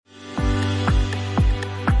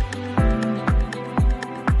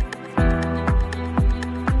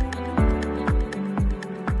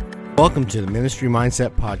Welcome to the Ministry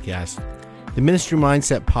Mindset Podcast. The Ministry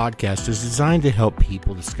Mindset Podcast is designed to help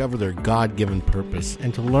people discover their God-given purpose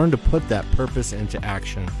and to learn to put that purpose into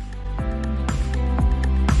action.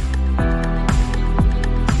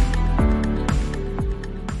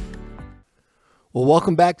 Well,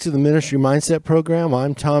 welcome back to the Ministry Mindset Program.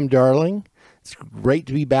 I'm Tom Darling. It's great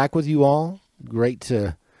to be back with you all. Great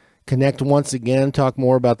to connect once again, talk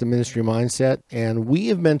more about the ministry mindset. And we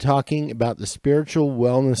have been talking about the spiritual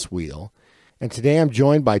wellness wheel. And today I'm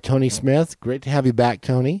joined by Tony Smith. Great to have you back,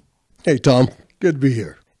 Tony. Hey, Tom. Good to be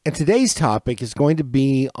here. And today's topic is going to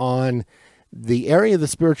be on the area of the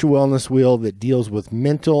spiritual wellness wheel that deals with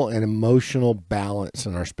mental and emotional balance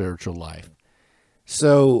in our spiritual life.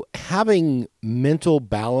 So having mental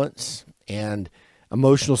balance and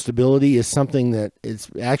emotional stability is something that it's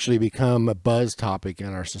actually become a buzz topic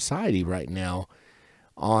in our society right now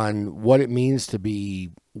on what it means to be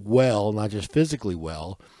well, not just physically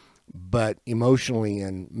well, but emotionally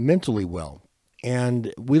and mentally well.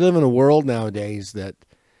 And we live in a world nowadays that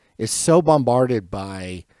is so bombarded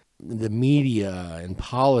by the media and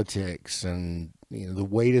politics and the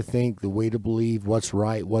way to think, the way to believe, what's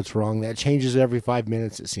right, what's wrong. That changes every 5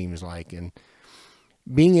 minutes, it seems like. And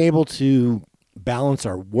being able to balance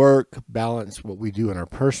our work, balance what we do in our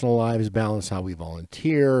personal lives, balance how we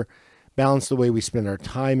volunteer, balance the way we spend our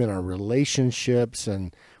time in our relationships.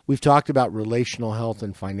 And we've talked about relational health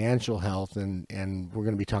and financial health, and we're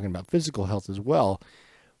going to be talking about physical health as well.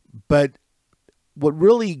 But what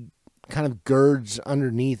really kind of girds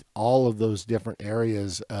underneath all of those different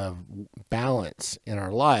areas of balance in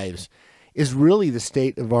our lives is really the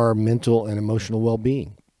state of our mental and emotional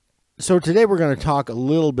well-being. So today we're going to talk a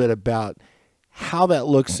little bit about how that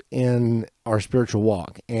looks in our spiritual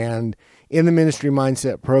walk. And in the Ministry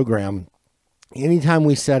Mindset Program, anytime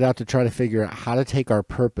we set out to try to figure out how to take our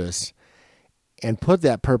purpose and put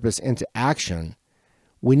that purpose into action,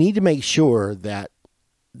 we need to make sure that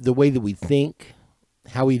the way that we think,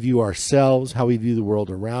 how we view ourselves, how we view the world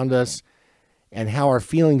around us, and how our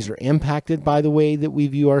feelings are impacted by the way that we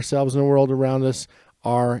view ourselves and the world around us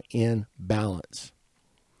are in balance.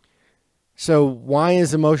 So why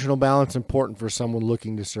is emotional balance important for someone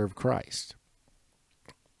looking to serve Christ?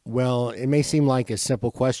 Well, it may seem like a simple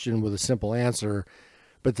question with a simple answer,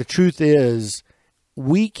 but the truth is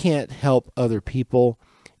we can't help other people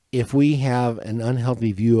if we have an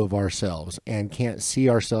unhealthy view of ourselves and can't see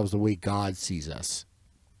ourselves the way God sees us.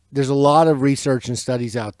 There's a lot of research and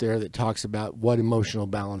studies out there that talks about what emotional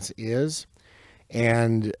balance is,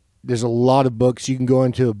 and there's a lot of books. You can go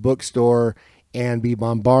into a bookstore and be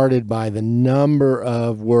bombarded by the number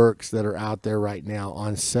of works that are out there right now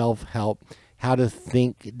on self-help, how to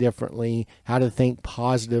think differently, how to think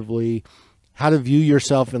positively, how to view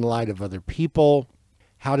yourself in light of other people,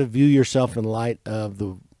 how to view yourself in light of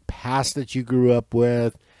the past that you grew up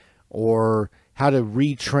with, or how to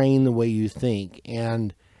retrain the way you think.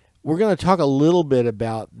 And we're going to talk a little bit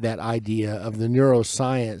about that idea of the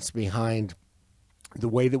neuroscience behind the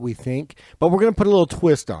way that we think, but we're going to put a little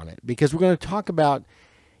twist on it because we're going to talk about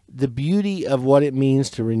the beauty of what it means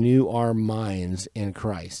to renew our minds in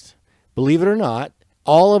Christ. Believe it or not,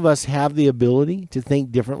 all of us have the ability to think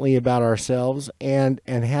differently about ourselves and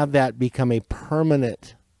have that become a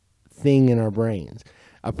permanent thing in our brains,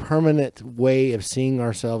 a permanent way of seeing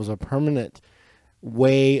ourselves, a permanent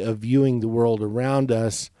way of viewing the world around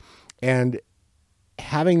us, and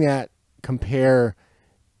having that compare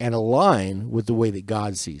and align with the way that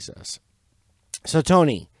God sees us. So,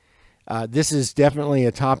 Tony, this is definitely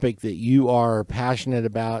a topic that you are passionate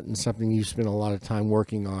about and something you spend a lot of time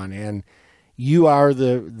working on. And you are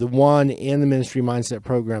the one in the Ministry Mindset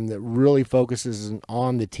Program that really focuses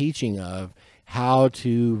on the teaching of how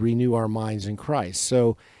to renew our minds in Christ.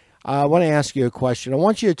 So I want to ask you a question. I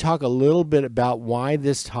want you to talk a little bit about why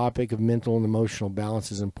this topic of mental and emotional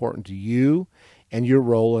balance is important to you and your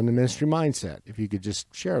role in the ministry mindset. If you could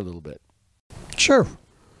just share a little bit. Sure.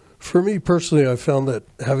 For me personally, I found that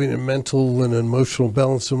having a mental and emotional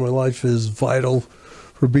balance in my life is vital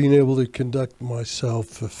for being able to conduct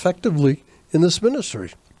myself effectively in this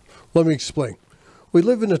ministry. Let me explain. We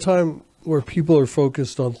live in a time where people are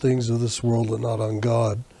focused on things of this world and not on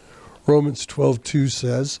God. Romans 12:2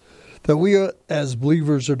 says that we as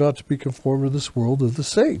believers are not to be conformed to this world of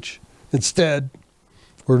this age. Instead,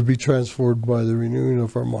 or to be transformed by the renewing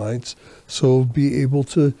of our minds, so be able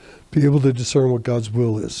to discern what God's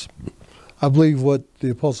will is. I believe what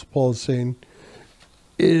the Apostle Paul is saying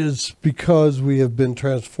is because we have been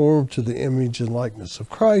transformed to the image and likeness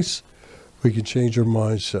of Christ, we can change our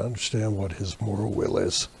minds to understand what his moral will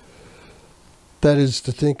is. That is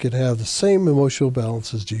to think and have the same emotional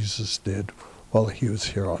balance as Jesus did while he was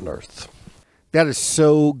here on earth. That is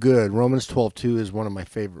so good. Romans 12:2 is one of my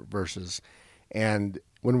favorite verses. And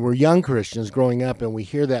when we're young Christians growing up and we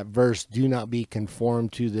hear that verse, do not be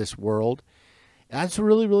conformed to this world, that's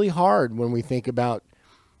really, really hard when we think about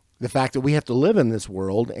the fact that we have to live in this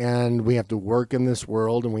world and we have to work in this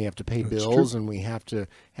world and we have to pay bills and we have to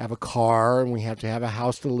have a car and we have to have a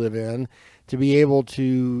house to live in to be able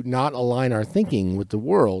to not align our thinking with the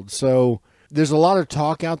world. So there's a lot of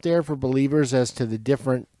talk out there for believers as to the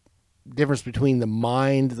difference between the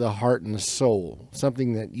mind, the heart, and the soul,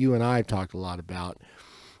 something that you and I have talked a lot about.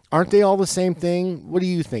 Aren't they all the same thing? What do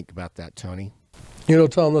you think about that, Tony? You know,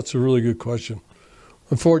 Tom, that's a really good question.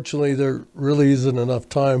 Unfortunately, there really isn't enough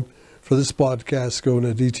time for this podcast to go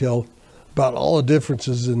into detail about all the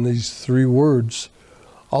differences in these three words.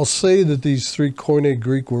 I'll say that these three Koine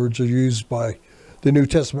Greek words are used by the New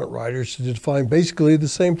Testament writers to define basically the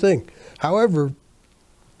same thing. However,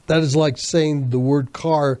 that is like saying the word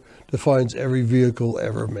car defines every vehicle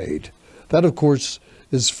ever made. That, of course,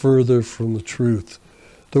 is further from the truth.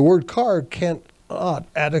 The word car can't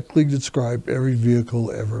adequately describe every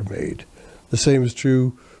vehicle ever made. The same is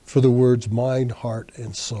true for the words mind, heart,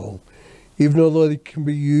 and soul. Even though they can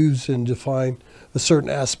be used and define a certain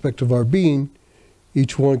aspect of our being,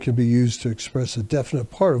 each one can be used to express a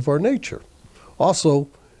definite part of our nature. Also,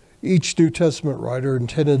 each New Testament writer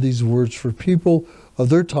intended these words for people of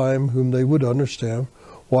their time whom they would understand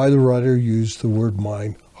why the writer used the word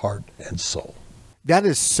mind, heart, and soul. That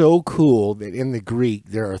is so cool that in the Greek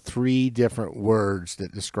there are three different words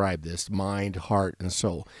that describe this: mind, heart, and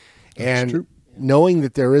soul. And true. Knowing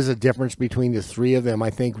that there is a difference between the three of them, I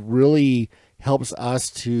think really helps us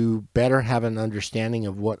to better have an understanding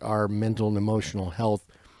of what our mental and emotional health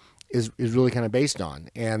is really kind of based on.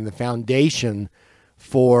 And the foundation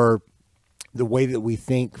for the way that we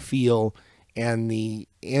think, feel, and the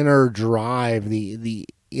inner drive, the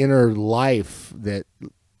inner life, that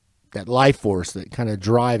life force that kind of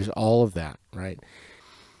drives all of that, right?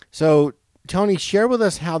 So, Tony, share with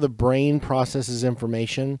us how the brain processes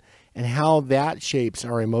information and how that shapes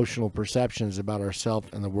our emotional perceptions about ourselves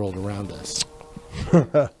and the world around us.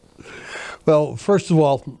 Well, first of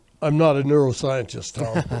all, I'm not a neuroscientist,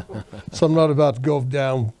 Tom, so I'm not about to go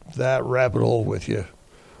down that rabbit hole with you.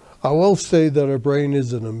 I will say that our brain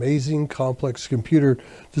is an amazing, complex computer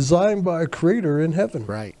designed by a creator in heaven.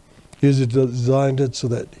 Right. He has designed it so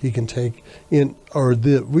that he can take in, or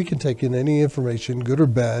that we can take in any information, good or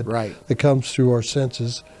bad, Right. that comes through our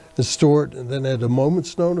senses and store it, and then at a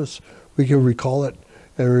moment's notice, we can recall it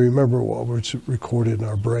and remember what was recorded in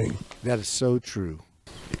our brain. That is so true.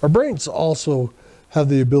 Our brains also have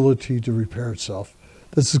the ability to repair itself.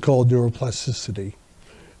 This is called neuroplasticity. It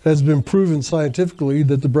has been proven scientifically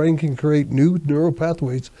that the brain can create new neural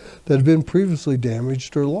pathways that have been previously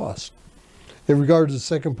damaged or lost. In regard to the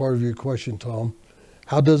second part of your question, Tom,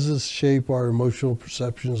 how does this shape our emotional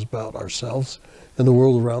perceptions about ourselves and the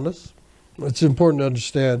world around us? It's important to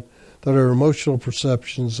understand that our emotional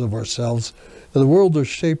perceptions of ourselves and the world are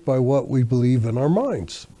shaped by what we believe in our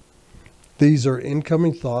minds. These are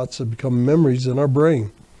incoming thoughts that become memories in our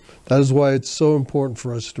brain. That is why it's so important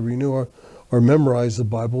for us to renew or memorize the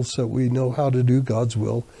Bible so that we know how to do God's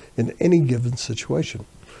will in any given situation.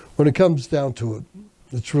 When it comes down to it,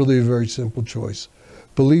 it's really a very simple choice.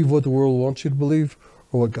 Believe what the world wants you to believe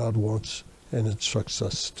or what God wants and instructs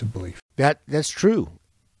us to believe. That's true.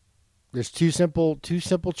 There's two simple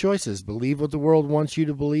choices: believe what the world wants you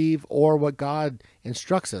to believe or what God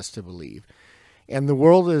instructs us to believe. And the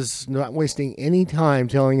world is not wasting any time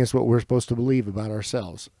telling us what we're supposed to believe about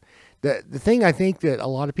ourselves. The thing I think that a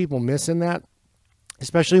lot of people miss in that,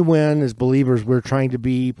 especially when as believers we're trying to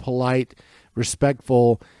be polite,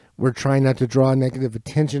 respectful, we're trying not to draw negative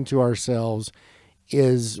attention to ourselves,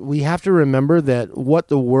 is we have to remember that what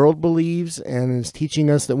the world believes and is teaching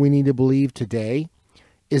us that we need to believe today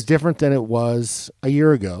is different than it was a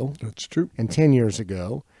year ago. That's true. And 10 years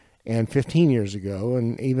ago, and 15 years ago,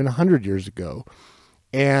 and even 100 years ago.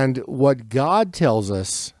 And what God tells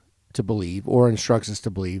us to believe or instructs us to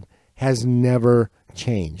believe has never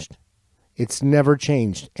changed. It's never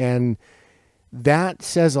changed. And that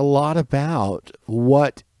says a lot about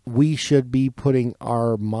what we should be putting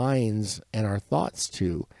our minds and our thoughts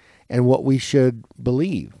to, and what we should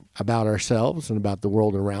believe about ourselves and about the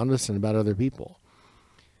world around us and about other people.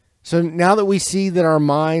 So now that we see that our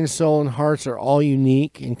mind, soul, and hearts are all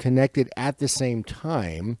unique and connected at the same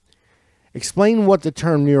time, explain what the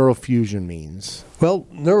term neurofusion means. Well,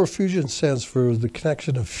 neurofusion stands for the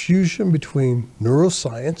connection of fusion between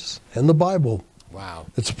neuroscience and the Bible. Wow.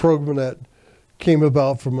 It's a program that came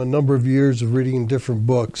about from a number of years of reading different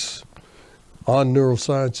books. on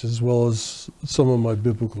neuroscience as well as some of my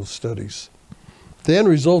biblical studies. The end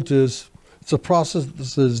result is it's a process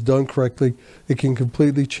that is done correctly. It can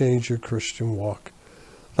completely change your Christian walk.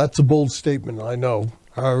 That's a bold statement, I know.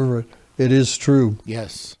 However, it is true.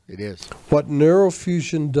 Yes, it is. What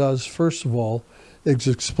neurofusion does, first of all, is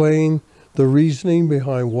explain the reasoning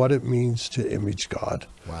behind what it means to image God.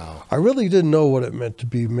 Wow. I really didn't know what it meant to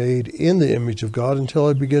be made in the image of God until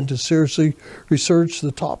I began to seriously research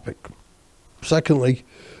the topic. Secondly,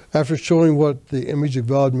 after showing what the image of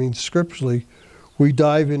God means scripturally, we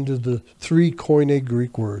dive into the three Koine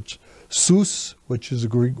Greek words: sous, which is a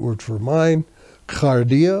Greek word for mind;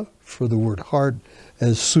 kardia, for the word heart;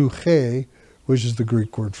 and psyche, which is the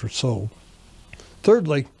Greek word for soul.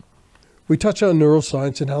 Thirdly, we touch on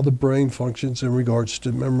neuroscience and how the brain functions in regards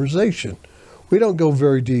to memorization. We don't go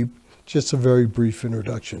very deep, just a very brief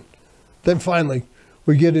introduction. Then finally,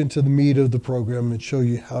 we get into the meat of the program and show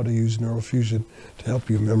you how to use neurofusion to help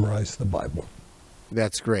you memorize the Bible.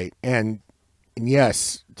 That's great. And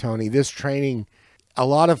yes, Tony, this training, a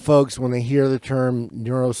lot of folks, when they hear the term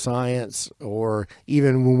neuroscience, or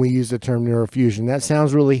even when we use the term neurofusion, that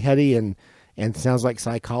sounds really heady and sounds like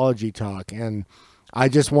psychology talk. And I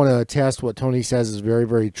just want to attest what Tony says is very,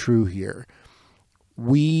 very true here.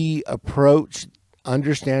 We approach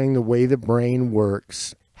understanding the way the brain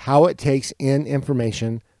works, how it takes in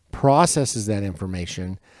information, processes that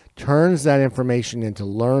information, turns that information into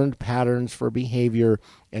learned patterns for behavior,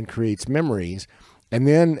 and creates memories. And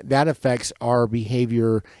then that affects our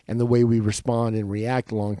behavior and the way we respond and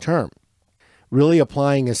react long term. Really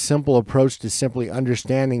applying a simple approach to simply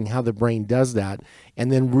understanding how the brain does that, and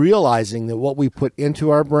then realizing that what we put into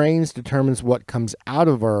our brains determines what comes out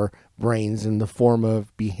of our brains in the form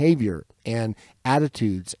of behavior and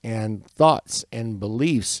attitudes and thoughts and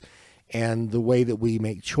beliefs and the way that we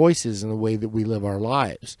make choices and the way that we live our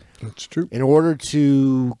lives. That's true. In order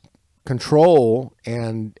to control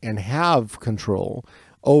and have control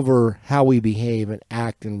over how we behave and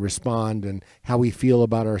act and respond and how we feel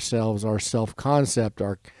about ourselves, our self-concept,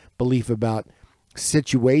 our belief about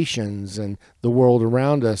situations and the world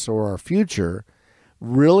around us or our future,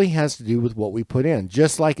 really has to do with what we put in.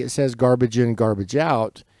 Just like it says garbage in, garbage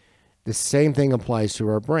out, the same thing applies to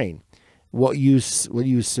our brain. What you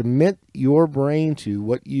submit your brain to,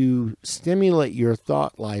 what you stimulate your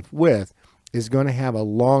thought life with, is going to have a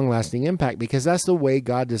long-lasting impact, because that's the way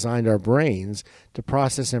God designed our brains to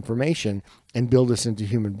process information and build us into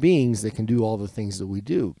human beings that can do all the things that we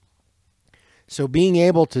do. So being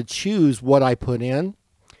able to choose what I put in,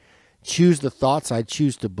 choose the thoughts I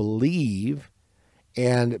choose to believe,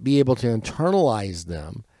 and be able to internalize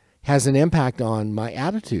them has an impact on my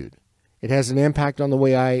attitude. It has an impact on the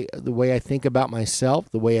way I think about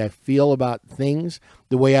myself, the way I feel about things,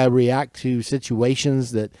 the way I react to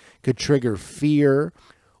situations that could trigger fear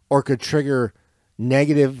or could trigger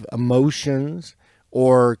negative emotions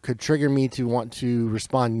or could trigger me to want to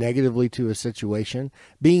respond negatively to a situation.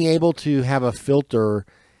 Being able to have a filter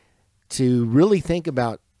to really think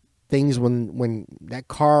about things when that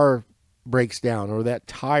car breaks down or that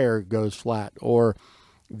tire goes flat or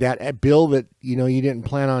that bill that you didn't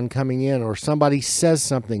plan on coming in, or somebody says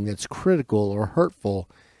something that's critical or hurtful,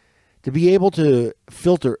 to be able to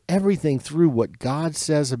filter everything through what God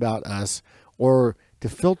says about us, or to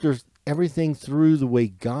filter everything through the way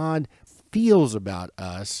God feels about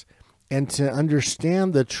us, and to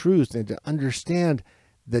understand the truth and to understand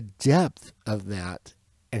the depth of that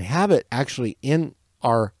and have it actually in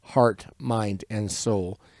our heart, mind, and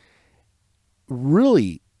soul,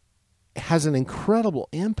 really has an incredible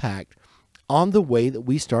impact on the way that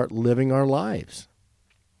we start living our lives.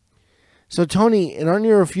 So, Tony, in our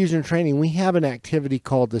neurofusion training, we have an activity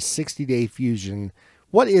called the 60-Day Fusion.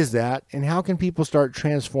 What is that, and how can people start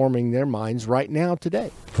transforming their minds right now,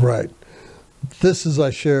 today? Right. This, as I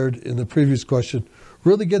shared in the previous question,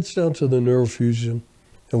 really gets down to the neurofusion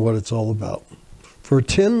and what it's all about. For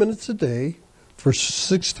 10 minutes a day, for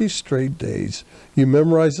 60 straight days, you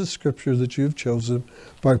memorize the scripture that you have chosen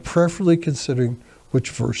by prayerfully considering which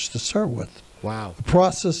verse to start with. Wow. The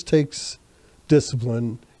process takes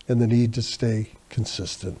discipline and the need to stay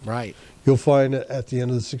consistent. Right. You'll find at the end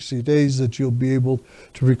of the 60 days that you'll be able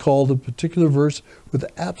to recall the particular verse with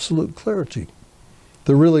absolute clarity.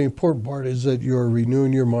 The really important part is that you are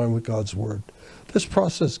renewing your mind with God's Word. This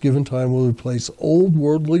process, given time, will replace old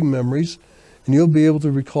worldly memories, and you'll be able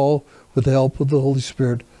to recall, with the help of the Holy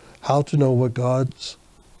Spirit, how to know what God's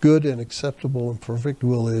good and acceptable and perfect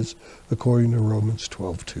will is, according to Romans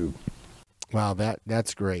 12:2. Wow,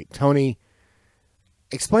 that's great. Tony,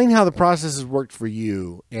 explain how the process has worked for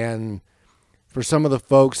you and for some of the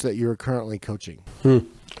folks that you're currently coaching.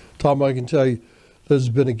 Tom, I can tell you that has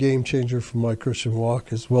been a game changer for my Christian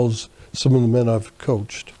walk, as well as some of the men I've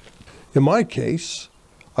coached. In my case,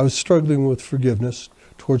 I was struggling with forgiveness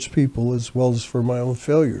towards people as well as for my own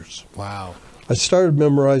failures. Wow. I started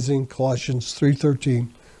memorizing Colossians 3:13,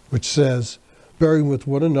 which says, bearing with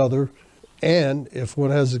one another, and if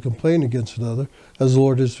one has a complaint against another, as the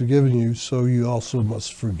Lord has forgiven you, so you also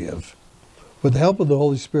must forgive. With the help of the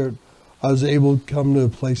Holy Spirit, I was able to come to a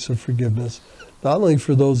place of forgiveness, not only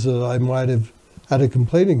for those that I might have had a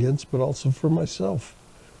complaint against, but also for myself,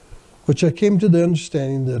 which I came to the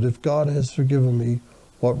understanding that if God has forgiven me,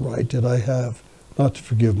 what right did I have not to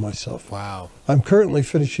forgive myself? Wow. I'm currently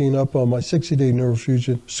finishing up on my 60-day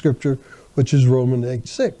neurofusion scripture, which is Romans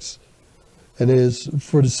 8:6. And it is,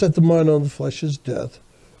 for to set the mind on the flesh is death,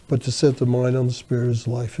 but to set the mind on the spirit is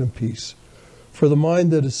life and peace. For the mind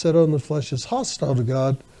that is set on the flesh is hostile to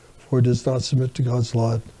God, for it does not submit to God's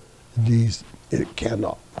law. Indeed, it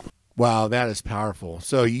cannot. Wow, that is powerful.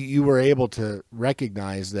 So you were able to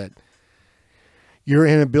recognize that your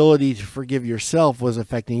inability to forgive yourself was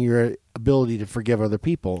affecting your ability to forgive other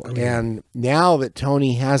people. Mm-hmm. And now that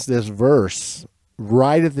Tony has this verse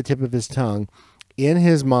right at the tip of his tongue in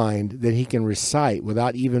his mind that he can recite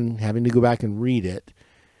without even having to go back and read it,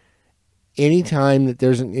 anytime that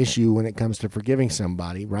there's an issue when it comes to forgiving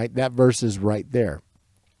somebody, right, that verse is right there.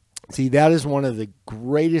 See, that is one of the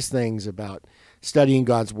greatest things about studying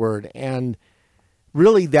God's Word. And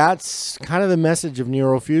really, that's kind of the message of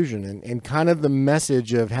neurofusion and kind of the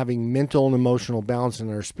message of having mental and emotional balance in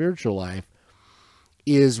our spiritual life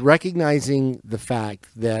is recognizing the fact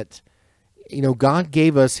that, you know, God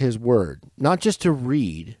gave us His Word, not just to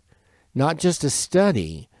read, not just to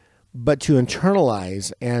study, but to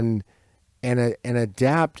internalize and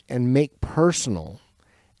adapt and make personal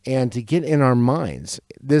and to get in our minds.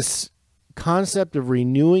 This concept of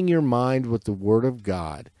renewing your mind with the Word of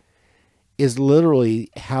God is literally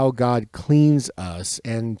how God cleans us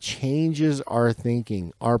and changes our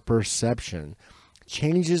thinking, our perception,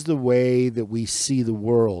 changes the way that we see the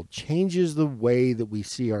world, changes the way that we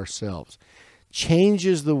see ourselves,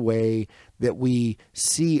 changes the way that we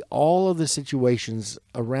see all of the situations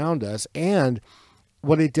around us. And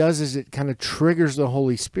what it does is it kind of triggers the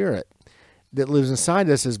Holy Spirit that lives inside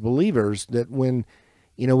us as believers, that when,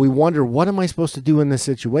 you know, we wonder, what am I supposed to do in this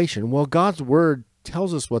situation? Well, God's Word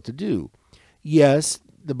tells us what to do. Yes,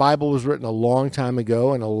 the Bible was written a long time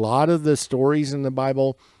ago, and a lot of the stories in the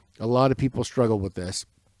Bible, a lot of people struggle with this.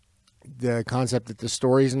 The concept that the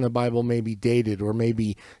stories in the Bible may be dated or may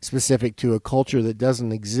be specific to a culture that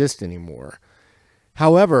doesn't exist anymore.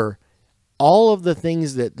 However, all of the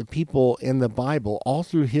things that the people in the Bible all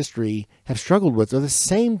through history have struggled with are the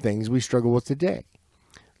same things we struggle with today.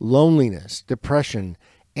 Loneliness, depression,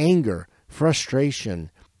 anger, frustration,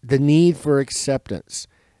 the need for acceptance,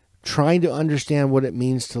 trying to understand what it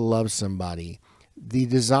means to love somebody, the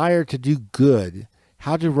desire to do good,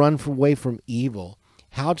 how to run away from evil,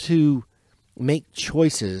 how to make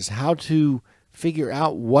choices, how to figure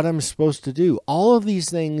out what I'm supposed to do. All of these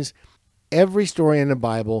things, every story in the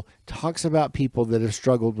Bible talks about people that have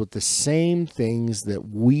struggled with the same things that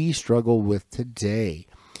we struggle with today.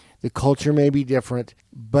 The culture may be different,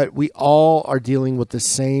 but we all are dealing with the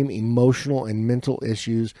same emotional and mental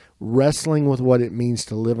issues, wrestling with what it means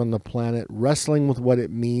to live on the planet, wrestling with what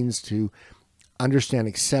it means to understand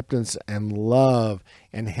acceptance and love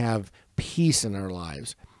and have peace in our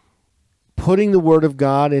lives. Putting the Word of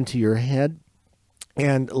God into your head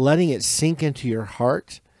and letting it sink into your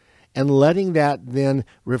heart and letting that then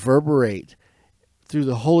reverberate through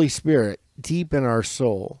the Holy Spirit deep in our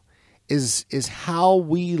soul is how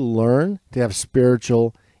we learn to have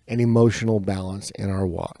spiritual and emotional balance in our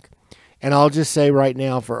walk. And I'll just say right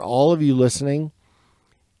now, for all of you listening,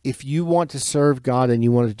 if you want to serve God and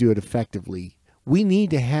you want to do it effectively, we need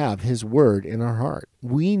to have His Word in our heart.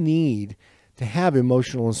 We need to have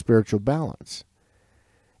emotional and spiritual balance.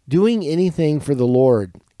 Doing anything for the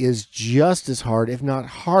Lord is just as hard, if not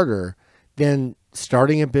harder, than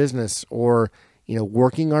starting a business or,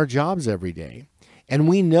 working our jobs every day. And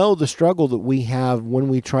we know the struggle that we have when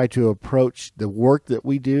we try to approach the work that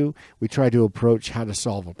we do. We try to approach how to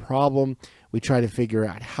solve a problem. We try to figure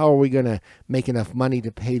out how are we going to make enough money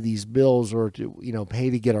to pay these bills or to, pay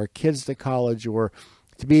to get our kids to college or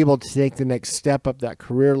to be able to take the next step up that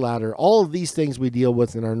career ladder. All of these things we deal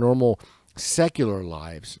with in our normal secular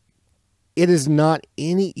lives. It is not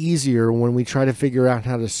any easier when we try to figure out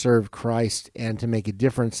how to serve Christ and to make a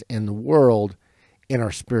difference in the world in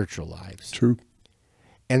our spiritual lives. True.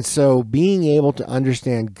 And so being able to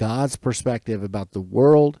understand God's perspective about the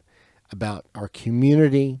world, about our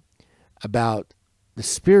community, about the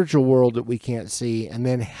spiritual world that we can't see, and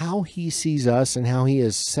then how he sees us and how he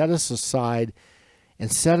has set us aside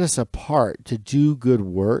and set us apart to do good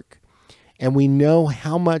work. And we know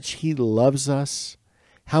how much he loves us,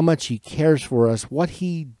 how much he cares for us, what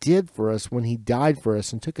he did for us when he died for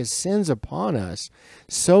us and took his sins upon us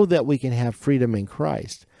so that we can have freedom in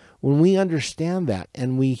Christ. When we understand that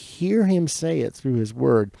and we hear him say it through his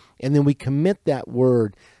word, and then we commit that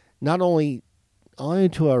word not only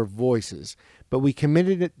to our voices, but we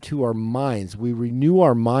committed it to our minds. We renew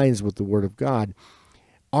our minds with the word of God.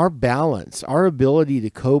 Our balance, our ability to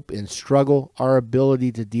cope and struggle, our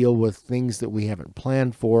ability to deal with things that we haven't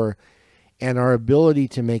planned for, and our ability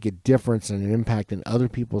to make a difference and an impact in other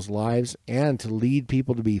people's lives and to lead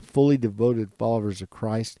people to be fully devoted followers of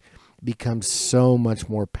Christ becomes so much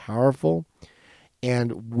more powerful,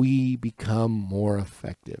 and we become more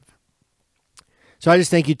effective. So I just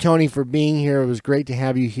thank you, Tony, for being here. It was great to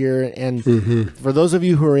have you here. And for those of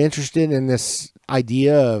you who are interested in this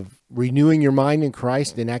idea of renewing your mind in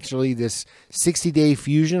Christ and actually this 60-day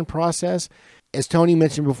fusion process, as Tony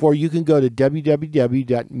mentioned before, you can go to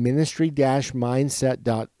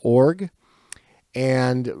www.ministry-mindset.org,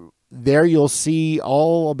 and there you'll see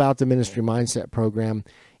all about the Ministry Mindset program,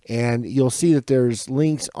 and you'll see that there's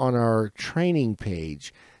links on our training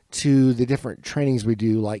page to the different trainings we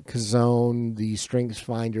do, like Kazone, the Strengths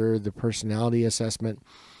Finder, the personality assessment.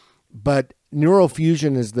 But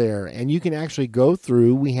Neurofusion is there, and you can actually go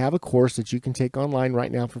through. We have a course that you can take online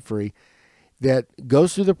right now for free that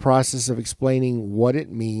goes through the process of explaining what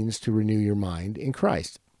it means to renew your mind in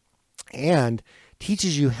Christ and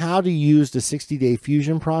teaches you how to use the 60-day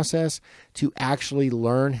fusion process to actually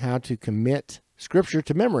learn how to commit Scripture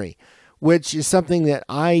to memory, which is something that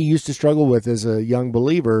I used to struggle with as a young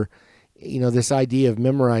believer, this idea of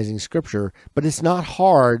memorizing Scripture. But it's not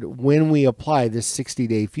hard when we apply this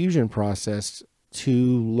 60-day fusion process to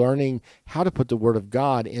learning how to put the Word of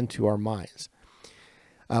God into our minds.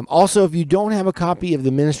 Also, if you don't have a copy of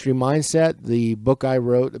the Ministry Mindset, the book I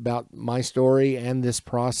wrote about my story and this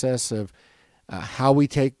process of how we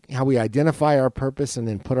identify our purpose and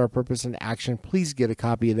then put our purpose into action, please get a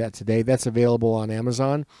copy of that today. That's available on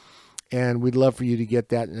Amazon, and we'd love for you to get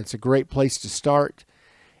that. And it's a great place to start.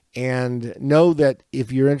 And know that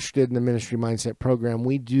if you're interested in the Ministry Mindset program,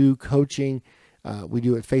 we do coaching. We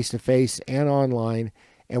do it face-to-face and online,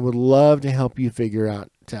 and would love to help you figure out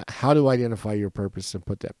how to identify your purpose and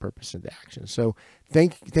put that purpose into action. So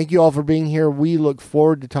thank you all for being here. We look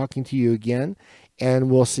forward to talking to you again, and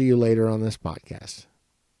we'll see you later on this podcast.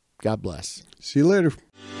 God bless. See you later.